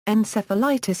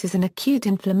Encephalitis is an acute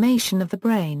inflammation of the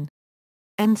brain.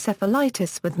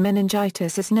 Encephalitis with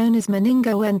meningitis is known as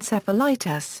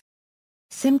meningoencephalitis.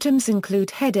 Symptoms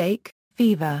include headache,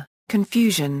 fever,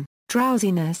 confusion,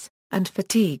 drowsiness, and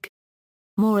fatigue.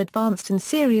 More advanced and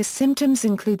serious symptoms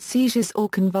include seizures or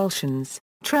convulsions,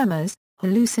 tremors,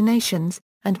 hallucinations,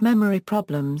 and memory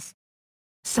problems.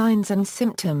 Signs and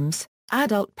symptoms: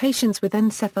 adult patients with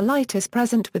encephalitis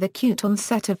present with acute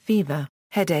onset of fever,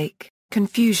 headache,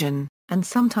 confusion, and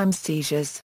sometimes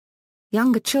seizures.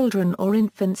 Younger children or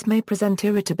infants may present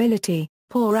irritability,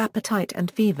 poor appetite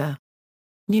and fever.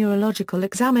 Neurological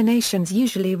examinations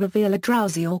usually reveal a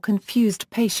drowsy or confused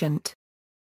patient.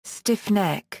 Stiff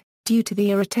neck, due to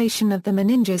the irritation of the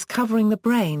meninges covering the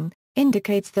brain,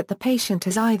 indicates that the patient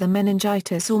has either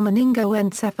meningitis or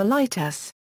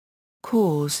meningoencephalitis.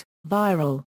 Cause: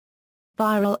 viral.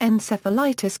 Viral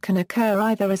encephalitis can occur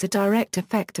either as a direct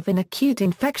effect of an acute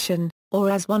infection, or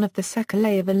as one of the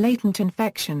sequelae of a latent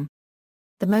infection.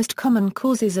 The most common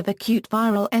causes of acute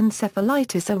viral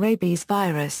encephalitis are rabies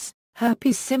virus,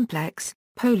 herpes simplex,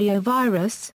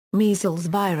 poliovirus, measles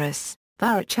virus,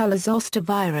 varicella zoster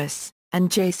virus, and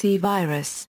JC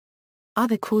virus.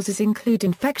 Other causes include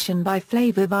infection by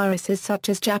flaviviruses such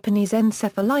as Japanese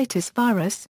encephalitis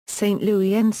virus, St.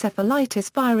 Louis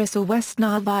encephalitis virus or West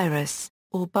Nile virus,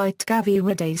 or by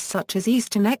tgaviridase such as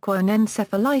Eastern equine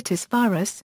encephalitis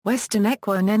virus, Western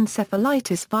equine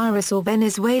encephalitis virus or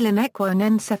Venezuelan equine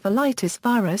encephalitis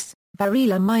virus,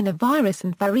 variola minor virus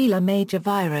and variola major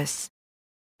virus.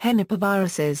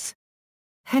 Henipaviruses.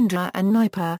 Hendra and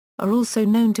Nipah are also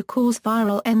known to cause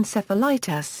viral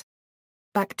encephalitis.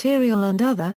 Bacterial and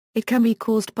other, it can be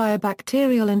caused by a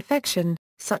bacterial infection,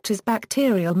 such as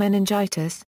bacterial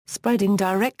meningitis, spreading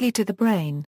directly to the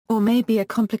brain, or may be a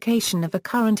complication of a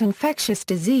current infectious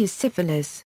disease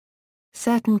syphilis.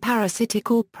 Certain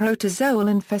parasitic or protozoal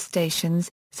infestations,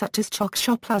 such as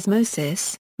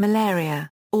toxoplasmosis, malaria,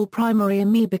 or primary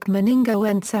amoebic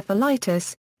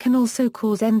meningoencephalitis, can also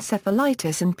cause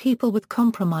encephalitis in people with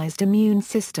compromised immune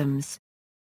systems.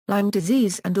 Lyme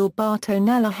disease and/or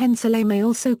Bartonella henselae may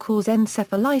also cause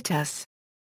encephalitis.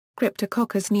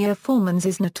 Cryptococcus neoformans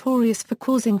is notorious for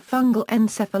causing fungal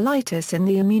encephalitis in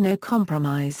the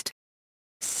immunocompromised.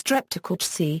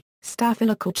 Streptococcus,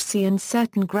 Staphylococcus and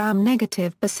certain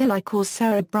gram-negative bacilli cause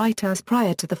cerebritis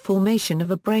prior to the formation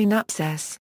of a brain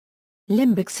abscess.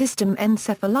 Limbic system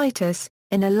encephalitis,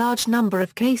 in a large number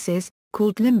of cases,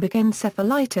 called limbic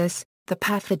encephalitis, the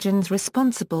pathogens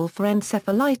responsible for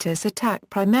encephalitis attack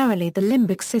primarily the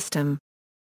limbic system.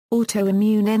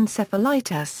 Autoimmune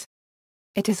encephalitis.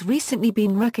 It has recently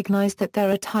been recognized that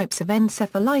there are types of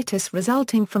encephalitis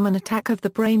resulting from an attack of the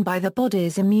brain by the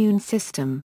body's immune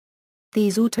system.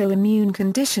 These autoimmune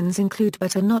conditions include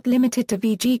but are not limited to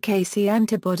VGKC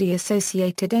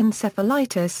antibody-associated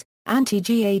encephalitis,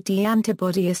 anti-GAD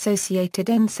antibody-associated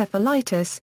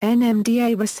encephalitis,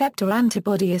 NMDA receptor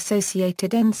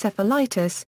antibody-associated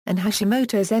encephalitis, and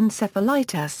Hashimoto's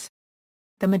encephalitis.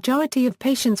 The majority of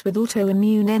patients with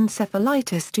autoimmune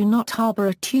encephalitis do not harbor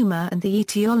a tumor, and the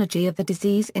etiology of the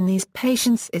disease in these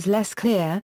patients is less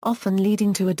clear, often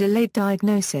leading to a delayed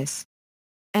diagnosis.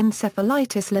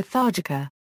 Encephalitis lethargica.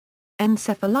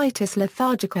 Encephalitis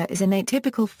lethargica is an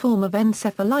atypical form of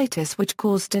encephalitis which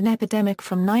caused an epidemic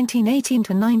from 1918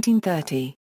 to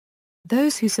 1930.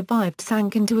 Those who survived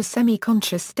sank into a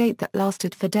semi-conscious state that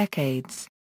lasted for decades.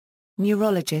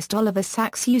 Neurologist Oliver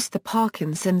Sacks used the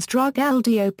Parkinson's drug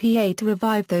LDOPA to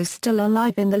revive those still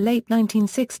alive in the late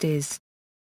 1960s.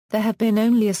 There have been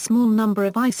only a small number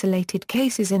of isolated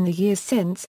cases in the years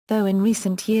since, though in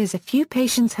recent years a few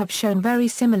patients have shown very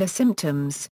similar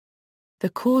symptoms. The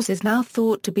cause is now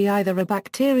thought to be either a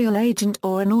bacterial agent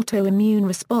or an autoimmune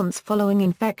response following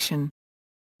infection.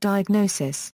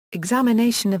 Diagnosis: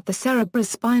 examination of the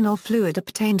cerebrospinal fluid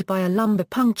obtained by a lumbar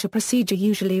puncture procedure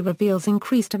usually reveals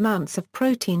increased amounts of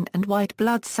protein and white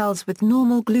blood cells with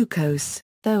normal glucose,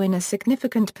 though in a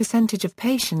significant percentage of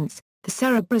patients, the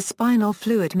cerebrospinal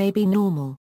fluid may be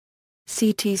normal.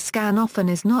 CT scan often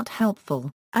is not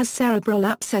helpful, as cerebral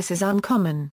abscess is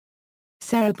uncommon.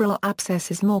 Cerebral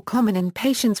abscess is more common in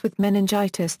patients with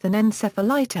meningitis than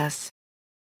encephalitis.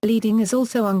 Bleeding is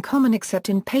also uncommon except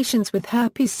in patients with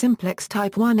herpes simplex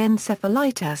type 1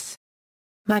 encephalitis.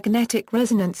 Magnetic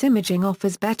resonance imaging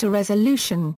offers better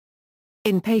resolution.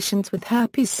 In patients with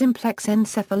herpes simplex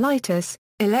encephalitis,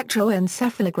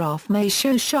 electroencephalograph may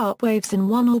show sharp waves in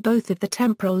one or both of the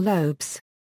temporal lobes.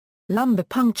 Lumbar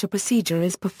puncture procedure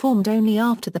is performed only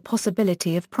after the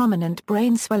possibility of prominent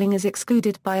brain swelling is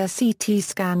excluded by a CT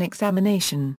scan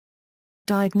examination.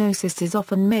 Diagnosis is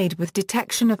often made with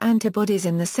detection of antibodies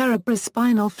in the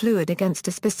cerebrospinal fluid against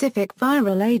a specific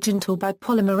viral agent or by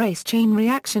polymerase chain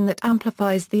reaction that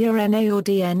amplifies the RNA or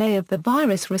DNA of the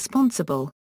virus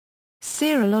responsible.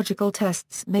 Serological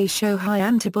tests may show high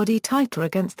antibody titer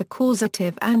against the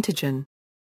causative antigen.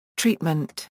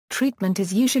 Treatment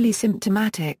is usually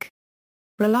symptomatic.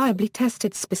 Reliably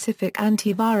tested specific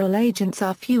antiviral agents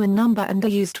are few in number and are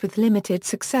used with limited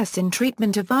success in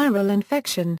treatment of viral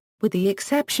infection, with the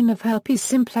exception of herpes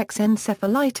simplex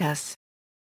encephalitis.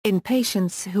 In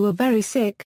patients who are very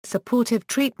sick, supportive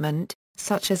treatment,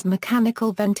 such as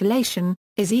mechanical ventilation,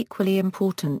 is equally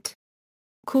important.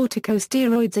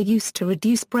 Corticosteroids are used to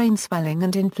reduce brain swelling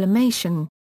and inflammation.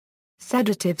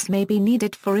 Sedatives may be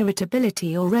needed for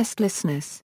irritability or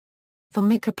restlessness. For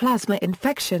mycoplasma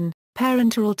infection,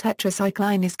 parenteral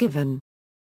tetracycline is given.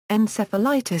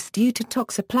 Encephalitis due to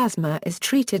toxoplasma is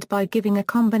treated by giving a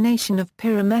combination of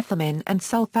pyrimethamine and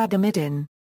sulfagamidin.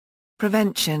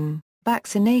 Prevention: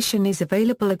 vaccination is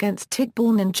available against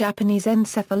tick-borne and Japanese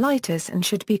encephalitis and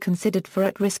should be considered for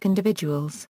at-risk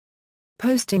individuals.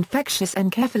 Post-infectious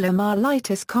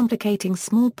encephalomyelitis complicating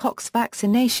smallpox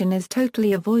vaccination is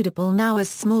totally avoidable now as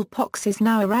smallpox is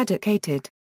now eradicated.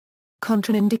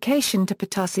 Contraindication to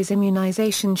pertussis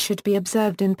immunization should be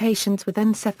observed in patients with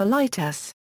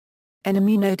encephalitis. An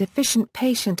immunodeficient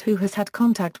patient who has had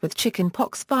contact with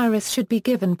chickenpox virus should be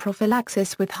given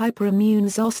prophylaxis with hyperimmune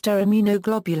zoster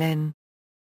immunoglobulin.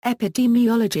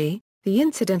 Epidemiology: the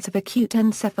incidence of acute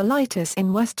encephalitis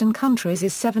in Western countries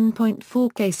is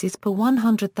 7.4 cases per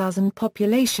 100,000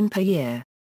 population per year.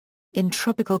 In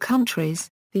tropical countries,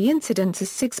 the incidence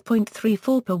is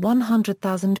 6.34 per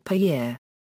 100,000 per year.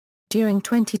 During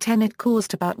 2010 it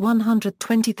caused about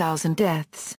 120,000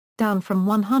 deaths, down from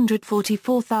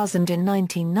 144,000 in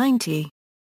 1990.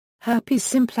 Herpes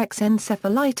simplex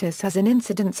encephalitis has an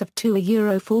incidence of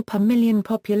 2.04 per million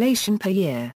population per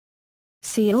year.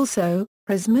 See also,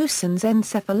 Rasmussen's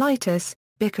encephalitis,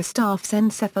 Bickerstaff's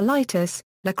encephalitis,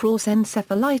 Lacrosse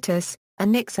encephalitis,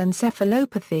 Anix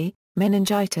encephalopathy,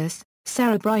 meningitis,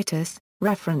 cerebritis.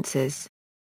 References.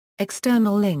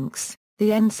 External links: The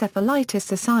Encephalitis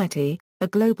Society, a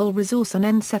global resource on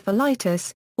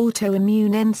encephalitis,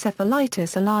 Autoimmune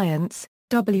Encephalitis Alliance,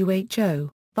 WHO,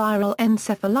 Viral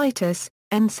Encephalitis,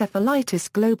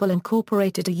 Encephalitis Global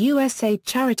Incorporated, a USA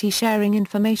charity sharing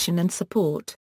information and support.